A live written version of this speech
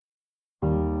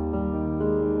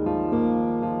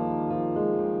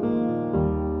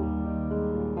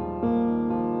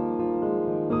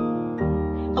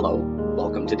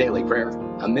to Daily Prayer,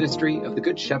 a ministry of the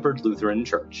Good Shepherd Lutheran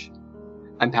Church.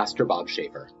 I'm Pastor Bob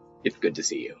Schaefer. It's good to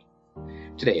see you.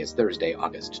 Today is Thursday,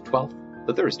 August 12th,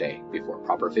 the Thursday before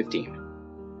Proper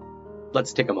 15.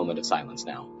 Let's take a moment of silence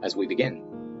now as we begin.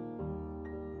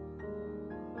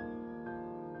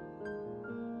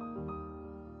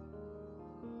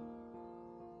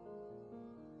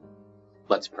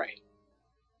 Let's pray.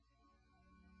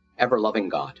 Ever-loving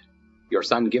God, your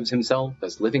Son gives himself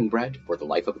as living bread for the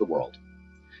life of the world.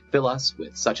 Fill us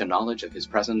with such a knowledge of his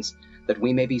presence that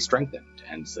we may be strengthened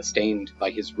and sustained by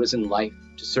his risen life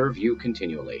to serve you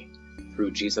continually,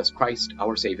 through Jesus Christ,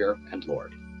 our Savior and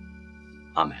Lord.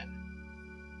 Amen.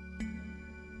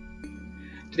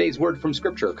 Today's word from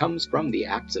Scripture comes from the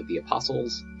Acts of the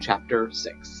Apostles, chapter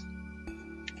 6.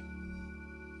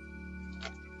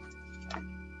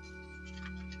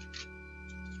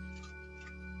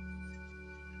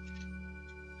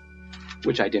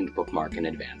 Which I didn't bookmark in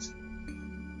advance.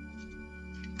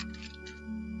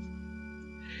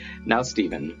 Now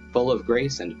Stephen, full of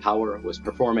grace and power, was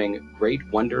performing great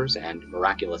wonders and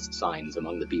miraculous signs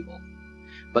among the people.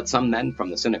 But some men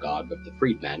from the synagogue of the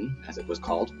freedmen, as it was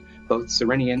called, both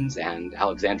Cyrenians and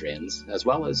Alexandrians, as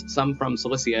well as some from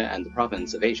Cilicia and the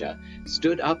province of Asia,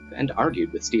 stood up and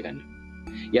argued with Stephen.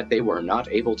 Yet they were not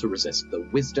able to resist the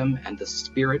wisdom and the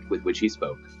spirit with which he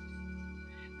spoke.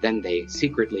 Then they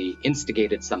secretly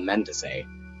instigated some men to say,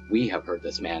 "We have heard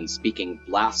this man speaking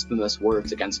blasphemous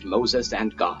words against Moses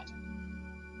and God."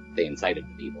 They incited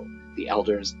the people, the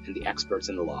elders, and the experts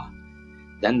in the law.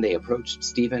 Then they approached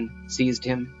Stephen, seized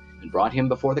him, and brought him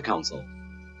before the council.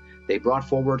 They brought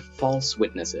forward false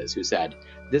witnesses who said,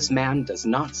 "This man does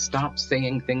not stop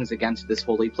saying things against this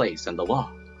holy place and the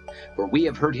law. For we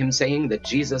have heard him saying that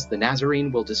Jesus the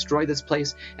Nazarene will destroy this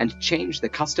place and change the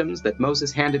customs that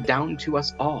Moses handed down to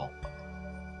us all."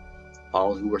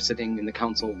 All who were sitting in the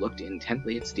council looked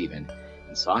intently at Stephen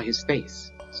and saw his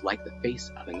face was like the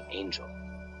face of an angel.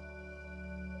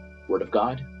 Word of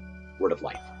God, word of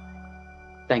life.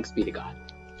 Thanks be to God.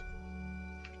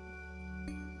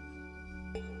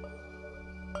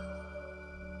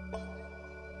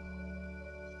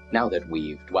 Now that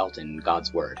we've dwelt in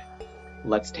God's word,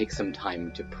 let's take some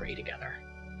time to pray together.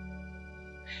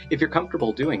 If you're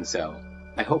comfortable doing so,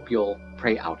 I hope you'll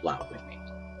pray out loud with me.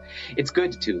 It's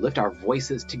good to lift our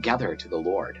voices together to the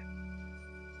Lord.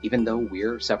 Even though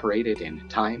we're separated in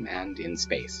time and in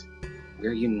space,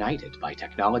 we're united by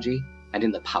technology and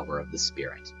in the power of the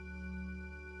Spirit.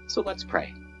 So let's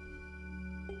pray.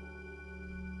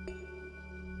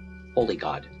 Holy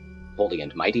God, holy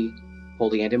and mighty,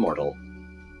 holy and immortal,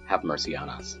 have mercy on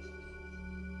us.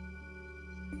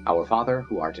 Our Father,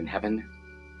 who art in heaven,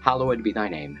 hallowed be thy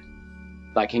name.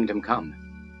 Thy kingdom come,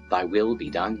 thy will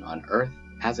be done on earth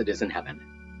as it is in heaven.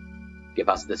 Give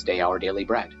us this day our daily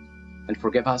bread, and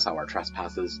forgive us our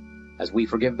trespasses, as we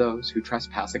forgive those who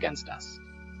trespass against us.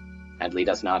 And lead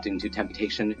us not into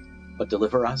temptation, but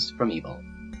deliver us from evil.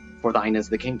 For thine is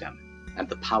the kingdom, and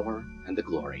the power, and the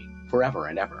glory, forever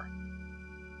and ever.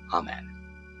 Amen.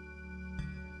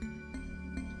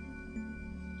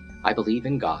 I believe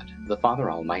in God, the Father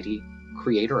Almighty,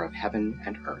 creator of heaven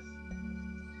and earth.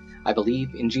 I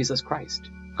believe in Jesus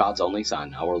Christ, God's only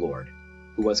Son, our Lord,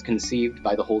 who was conceived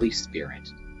by the Holy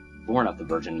Spirit, born of the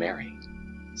Virgin Mary,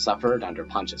 suffered under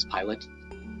Pontius Pilate,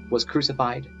 was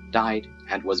crucified, died,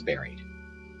 and was buried.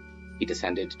 He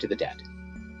descended to the dead.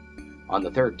 On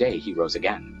the third day he rose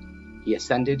again. He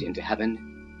ascended into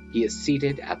heaven. He is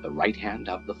seated at the right hand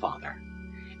of the Father,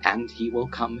 and he will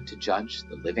come to judge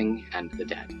the living and the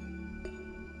dead.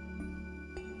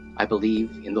 I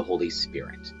believe in the Holy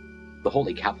Spirit, the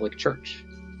Holy Catholic Church,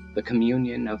 the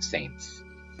communion of saints,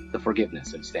 the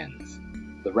forgiveness of sins,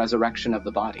 the resurrection of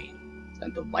the body,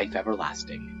 and the life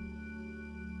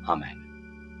everlasting. Amen.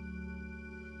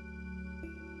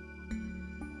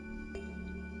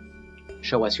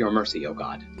 Show us your mercy, O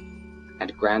God,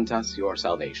 and grant us your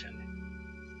salvation.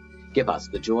 Give us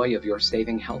the joy of your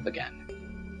saving help again,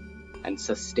 and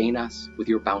sustain us with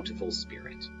your bountiful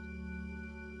Spirit.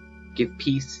 Give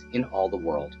peace in all the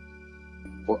world,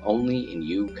 for only in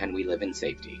you can we live in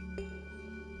safety.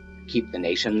 Keep the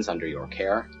nations under your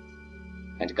care,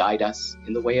 and guide us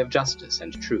in the way of justice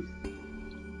and truth.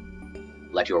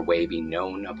 Let your way be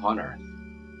known upon earth,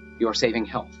 your saving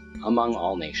health among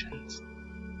all nations.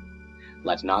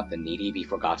 Let not the needy be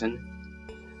forgotten,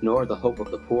 nor the hope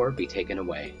of the poor be taken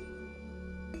away.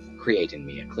 Create in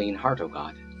me a clean heart, O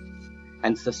God,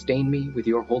 and sustain me with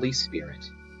your Holy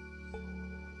Spirit.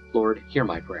 Lord, hear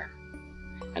my prayer,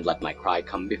 and let my cry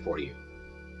come before you.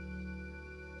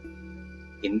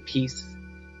 In peace,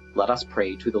 let us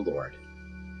pray to the Lord.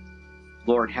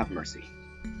 Lord, have mercy.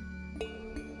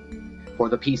 for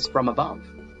the peace from above,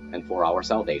 and for our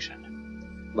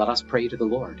salvation. Let us pray to the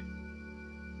Lord.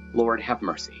 Lord, have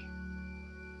mercy.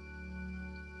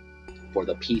 For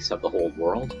the peace of the whole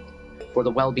world, for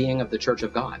the well-being of the Church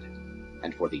of God,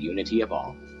 and for the unity of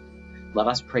all, let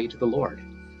us pray to the Lord.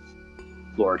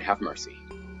 Lord, have mercy.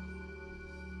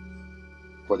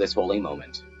 For this holy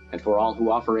moment, and for all who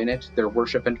offer in it their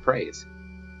worship and praise,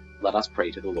 let us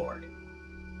pray to the Lord.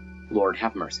 Lord,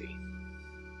 have mercy.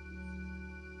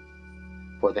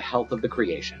 For the health of the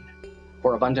creation,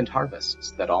 for abundant harvests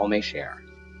that all may share,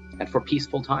 and for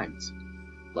peaceful times,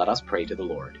 let us pray to the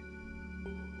Lord.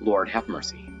 Lord, have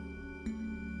mercy.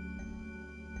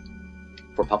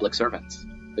 For public servants,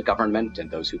 the government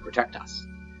and those who protect us,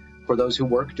 for those who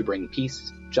work to bring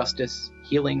peace, justice,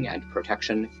 healing, and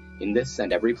protection in this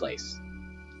and every place,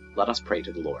 let us pray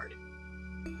to the Lord.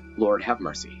 Lord, have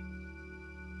mercy.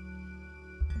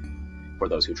 For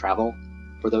those who travel,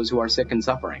 for those who are sick and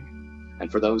suffering,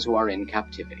 and for those who are in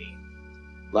captivity,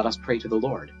 let us pray to the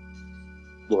Lord.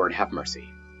 Lord, have mercy.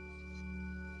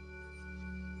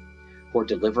 For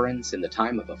deliverance in the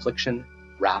time of affliction,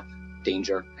 wrath,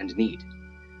 danger, and need,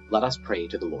 let us pray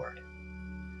to the Lord.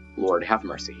 Lord, have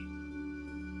mercy.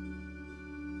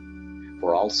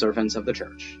 For all servants of the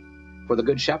Church, for the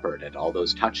Good Shepherd and all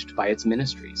those touched by its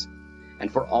ministries,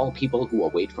 and for all people who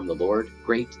await from the Lord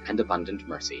great and abundant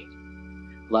mercy,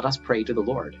 let us pray to the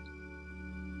Lord.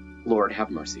 Lord, have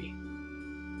mercy.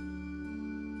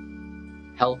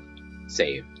 Help,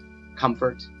 save,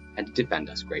 comfort, and defend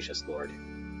us, gracious Lord.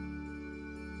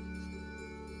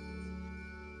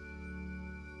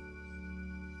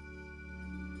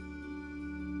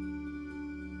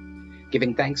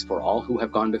 Giving thanks for all who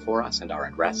have gone before us and are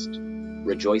at rest,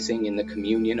 rejoicing in the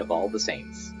communion of all the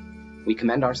saints, we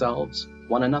commend ourselves,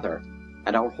 one another,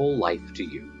 and our whole life to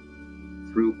you,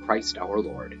 through Christ our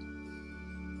Lord.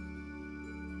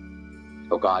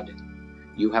 O God,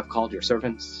 you have called your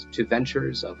servants to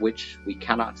ventures of which we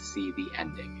cannot see the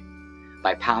ending,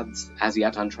 by paths as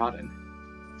yet untrodden,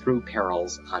 through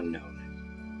perils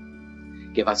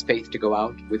unknown. Give us faith to go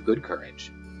out with good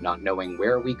courage, not knowing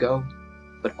where we go,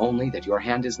 but only that your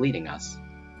hand is leading us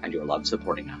and your love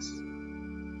supporting us.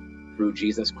 Through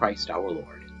Jesus Christ our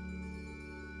Lord.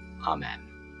 Amen.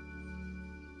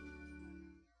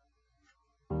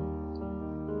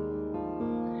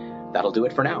 That'll do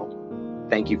it for now.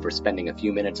 Thank you for spending a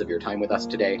few minutes of your time with us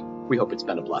today. We hope it's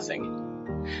been a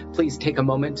blessing. Please take a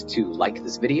moment to like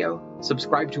this video,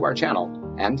 subscribe to our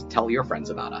channel, and tell your friends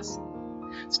about us.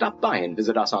 Stop by and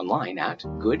visit us online at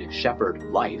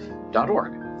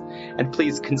goodshepherdlife.org. And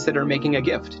please consider making a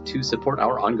gift to support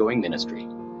our ongoing ministry.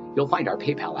 You'll find our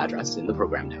PayPal address in the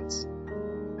program notes.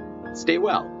 Stay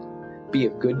well, be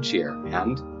of good cheer,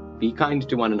 and be kind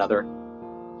to one another.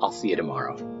 I'll see you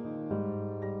tomorrow.